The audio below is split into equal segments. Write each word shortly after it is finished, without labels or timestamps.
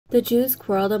The Jews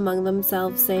quarreled among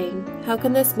themselves, saying, "How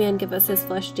can this man give us his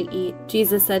flesh to eat?"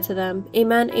 Jesus said to them,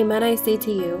 "Amen, amen, I say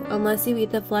to you, unless you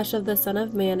eat the flesh of the Son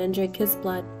of Man and drink his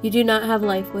blood, you do not have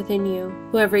life within you.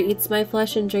 Whoever eats my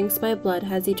flesh and drinks my blood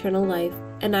has eternal life,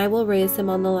 and I will raise him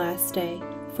on the last day.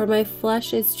 For my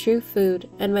flesh is true food,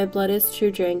 and my blood is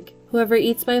true drink. Whoever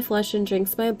eats my flesh and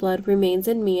drinks my blood remains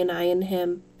in me, and I in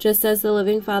him. Just as the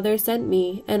living Father sent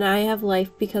me, and I have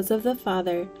life because of the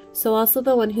Father, so also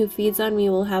the one who feeds on me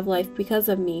will have life because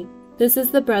of me. This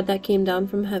is the bread that came down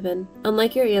from heaven.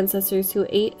 Unlike your ancestors who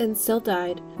ate and still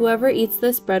died, whoever eats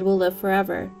this bread will live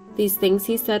forever." These things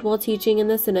he said while teaching in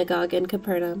the synagogue in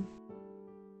Capernaum.